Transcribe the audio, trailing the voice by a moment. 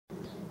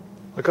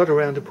I got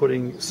around to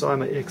putting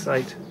Syma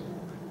X8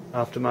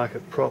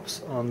 aftermarket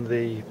props on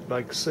the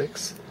Bug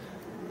 6,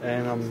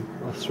 and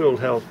I'm thrilled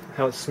how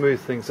it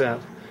smoothed things out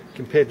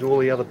compared to all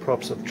the other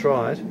props I've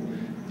tried.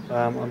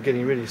 I'm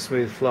getting really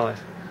smooth flight,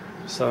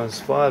 so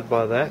inspired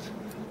by that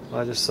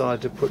I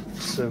decided to put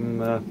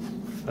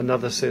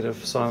another set of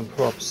Syma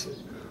props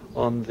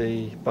on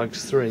the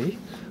Bugs 3.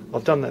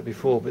 I've done that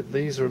before, but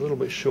these are a little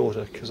bit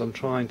shorter because I'm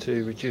trying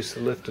to reduce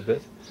the lift a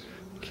bit,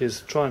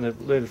 because trying to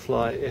learn to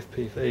fly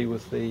FPV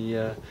with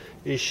the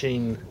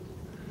Deviation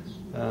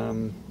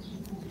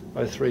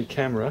 03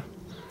 camera,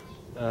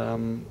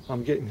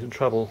 I'm getting into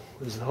trouble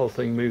as the whole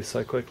thing moves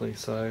so quickly,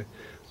 so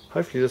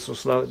hopefully this will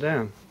slow it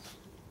down.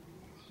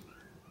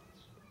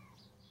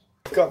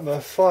 I've got my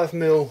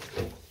 5mm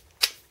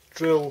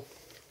drill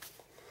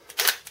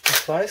in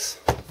place,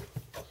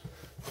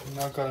 and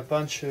I've got a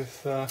bunch of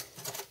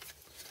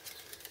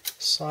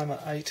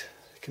Syma 8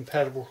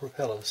 compatible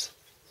propellers.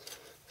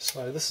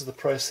 So this is the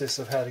process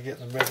of how to get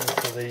them ready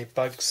for the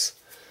Bugs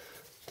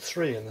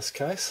 3 in this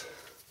case.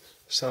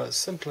 So it's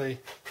simply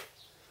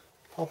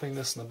popping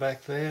this in the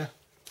back there,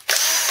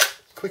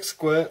 quick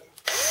squirt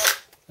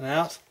and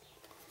out.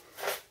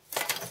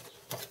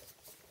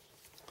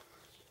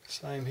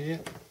 Same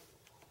here.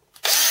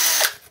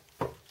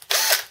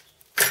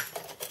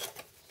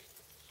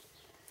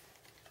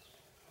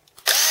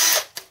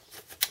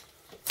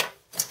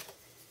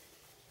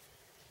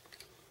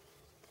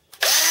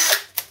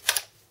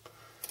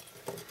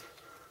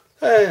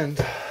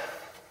 And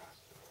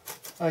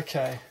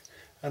okay,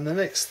 and the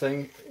next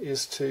thing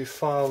is to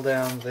file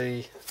down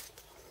the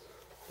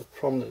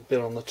prominent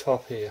bit on the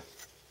top here.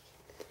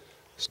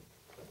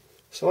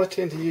 So I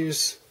tend to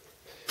use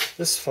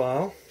this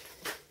file,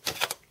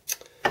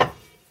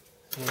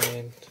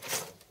 and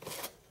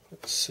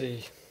let's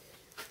see,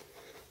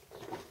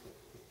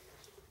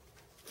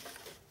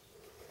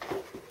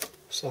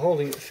 so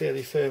holding it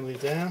fairly firmly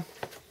down,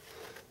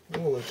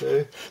 all I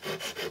do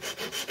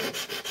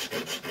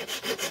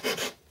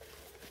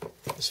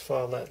is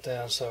file that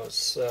down so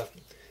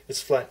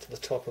it's flat to the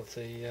top of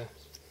the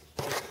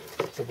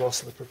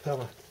boss of the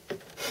propeller.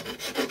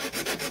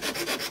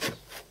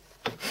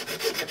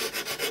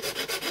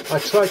 I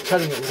tried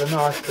cutting it with a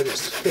knife, but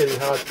it's fairly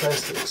hard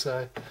plastic, so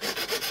I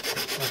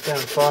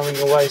found filing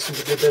away seems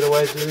to be a better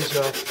way to do the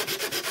job.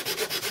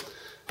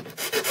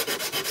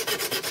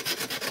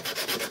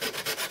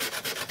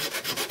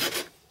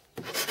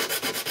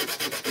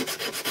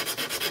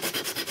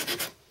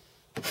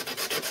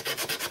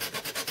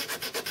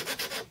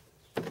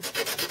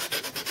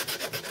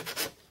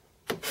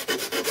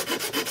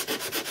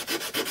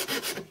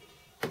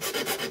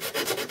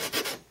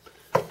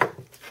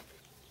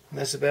 And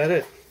that's about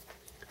it.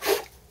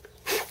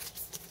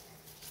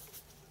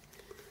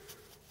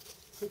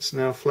 It's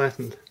now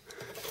flattened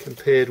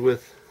compared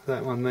with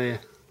that one there.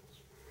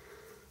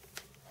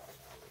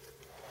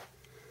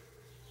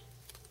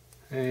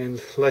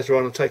 And later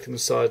on I'll take them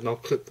aside and I'll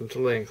clip them to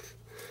length.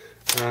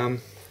 In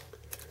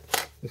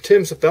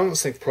terms of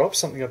balancing props,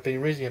 something I've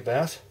been reading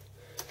about,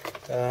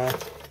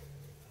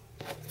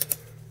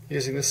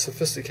 using this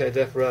sophisticated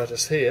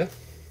apparatus here,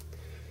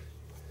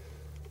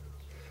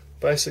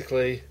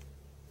 basically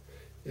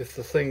if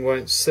the thing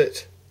won't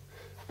sit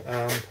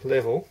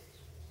level,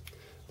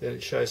 then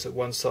it shows that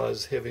one side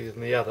is heavier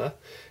than the other,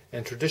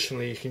 and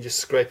traditionally you can just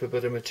scrape a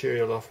bit of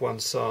material off one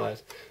side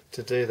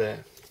to do that.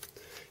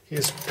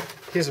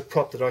 Here's a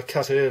prop that I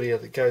cut earlier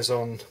that goes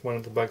on one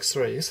of the Bugs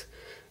 3s,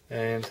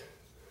 and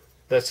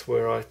that's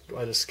where I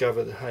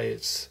discovered that hey,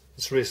 it's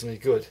reasonably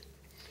good.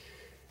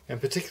 And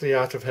particularly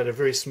after I've had a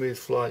very smooth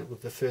flight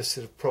with the first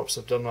set of props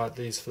I've done like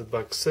these for the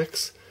Bug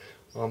 6,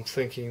 I'm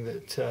thinking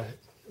that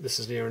this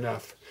is near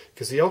enough,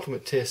 because the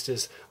ultimate test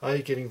is, are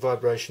you getting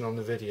vibration on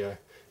the video?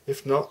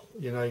 If not,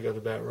 you know you got it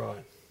about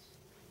right.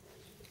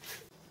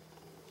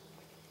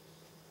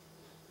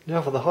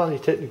 Now for the highly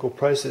technical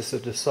process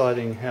of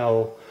deciding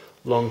how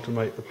long to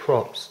make the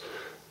props.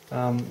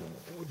 The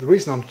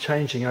reason I'm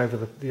changing over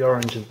the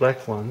orange and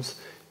black ones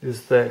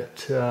is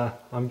that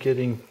I'm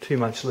getting too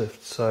much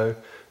lift, so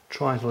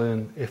trying to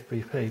learn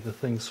FPV, the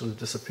thing's sort of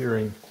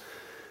disappearing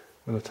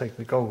when I take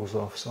the goggles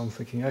off, so I'm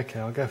thinking okay,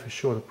 I'll go for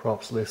shorter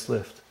props, less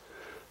lift.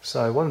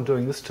 So what I'm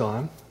doing this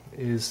time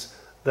is,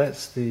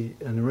 that's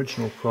an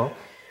original prop,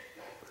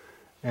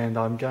 and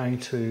I'm going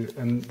to,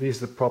 and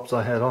these are the props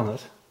I had on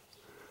it,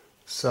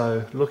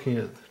 so looking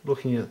at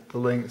the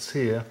lengths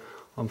here,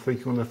 I'm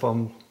thinking if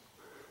I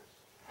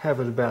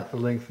have it about the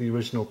length of the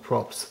original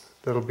props,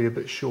 that'll be a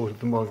bit shorter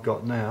than what I've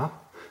got now,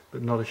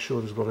 but not as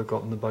short as what I've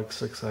got in the Bug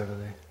 6 over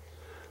there.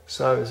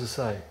 So as I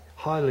say,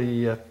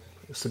 highly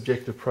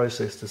subjective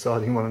process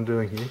deciding what I'm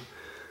doing here.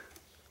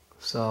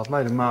 So I've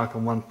made a mark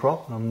on one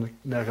prop, and I'm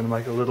now going to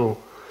make a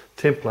little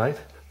template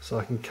so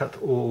I can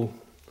cut all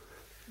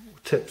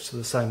tips to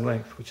the same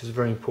length, which is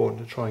very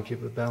important to try and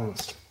keep it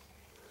balanced.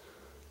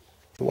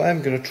 The way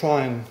I'm going to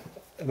try and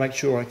make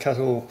sure I cut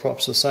all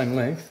props the same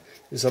length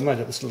is I made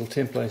up this little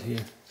template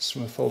here, just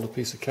from a folded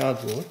piece of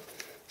cardboard.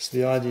 So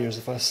the idea is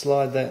if I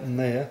slide that in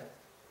there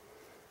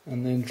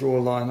and then draw a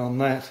line on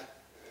that,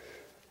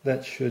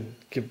 that should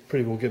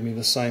pretty well give me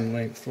the same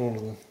length for all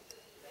of them.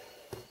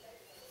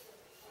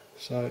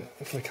 So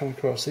if I come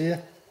across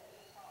here,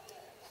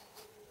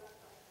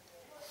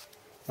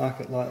 mark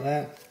it like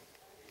that,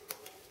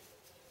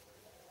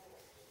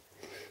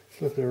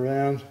 flip it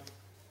around,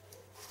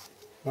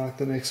 mark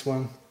the next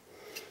one,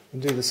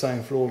 and do the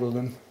same for all of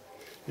them.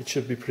 It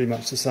should be pretty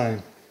much the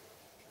same.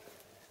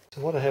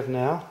 So what I have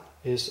now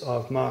is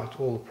I've marked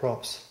all the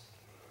props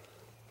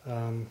where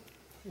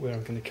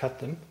I'm going to cut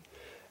them,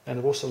 and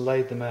I've also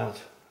laid them out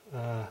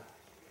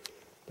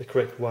the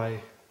correct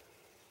way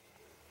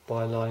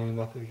by lining them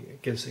up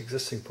against the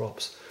existing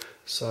props.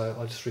 So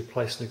I just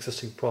replace an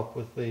existing prop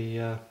with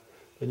the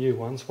new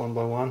ones one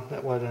by one.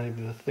 That way I don't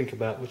even have to think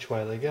about which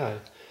way they go,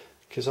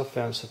 because I've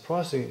found it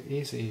surprisingly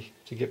easy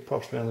to get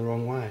props around the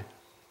wrong way.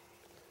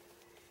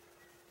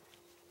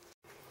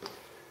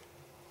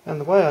 And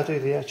the way I do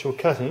the actual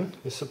cutting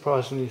is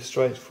surprisingly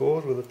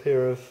straightforward with a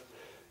pair of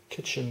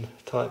kitchen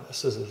type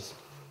scissors.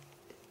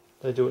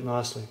 They do it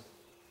nicely.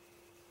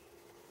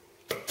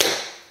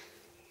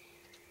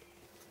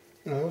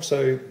 I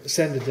also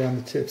sanded down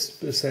the tips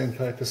with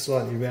sandpaper,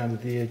 slightly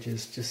rounded the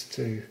edges just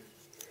to,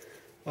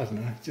 I don't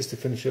know, just to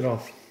finish it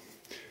off.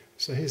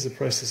 So here's the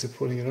process of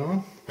putting it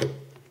on. It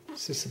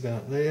sits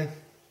about there.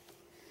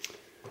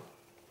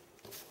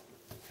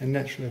 And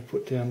naturally I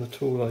put down the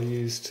tool I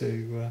use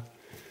to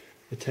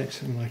attach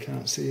them when I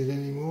can't see it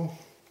anymore.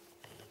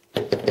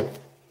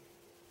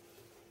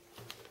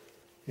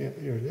 Yeah,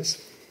 here it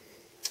is.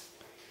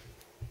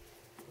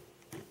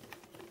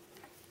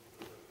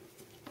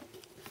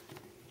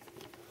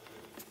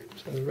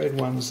 So the red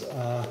ones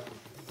are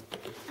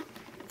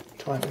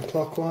tighten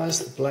clockwise,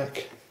 the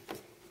black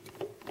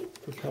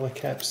propeller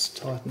caps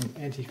tighten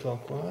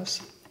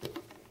anti-clockwise.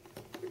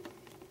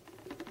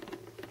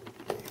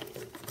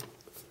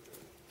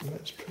 And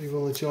that's pretty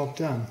well the job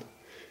done.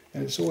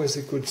 And it's always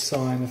a good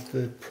sign if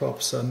the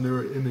props are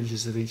mirror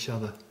images of each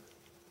other.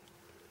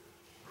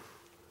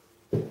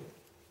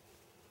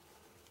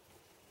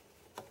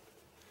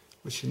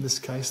 Which in this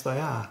case they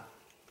are.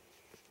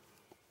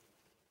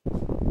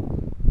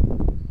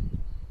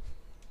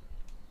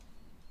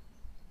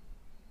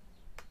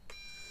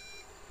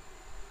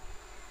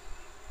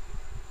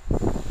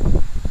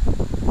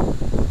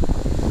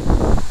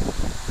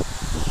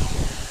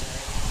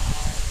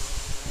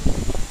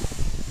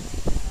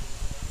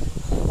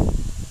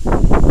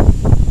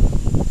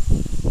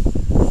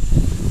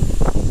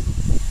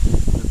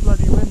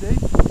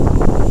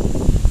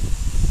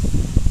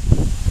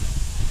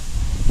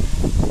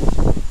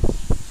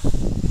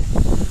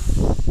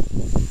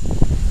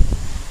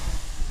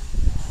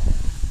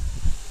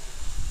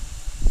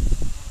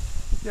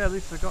 Yeah, at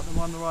least I got them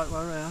on the right way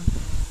around.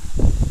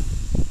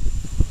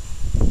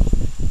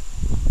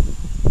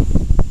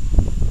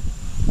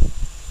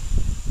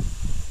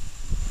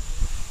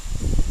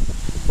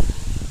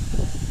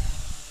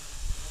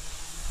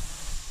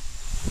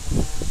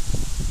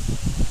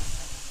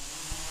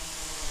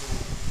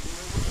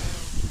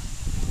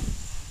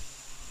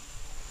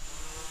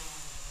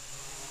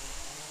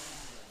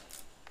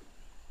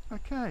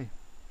 Okay.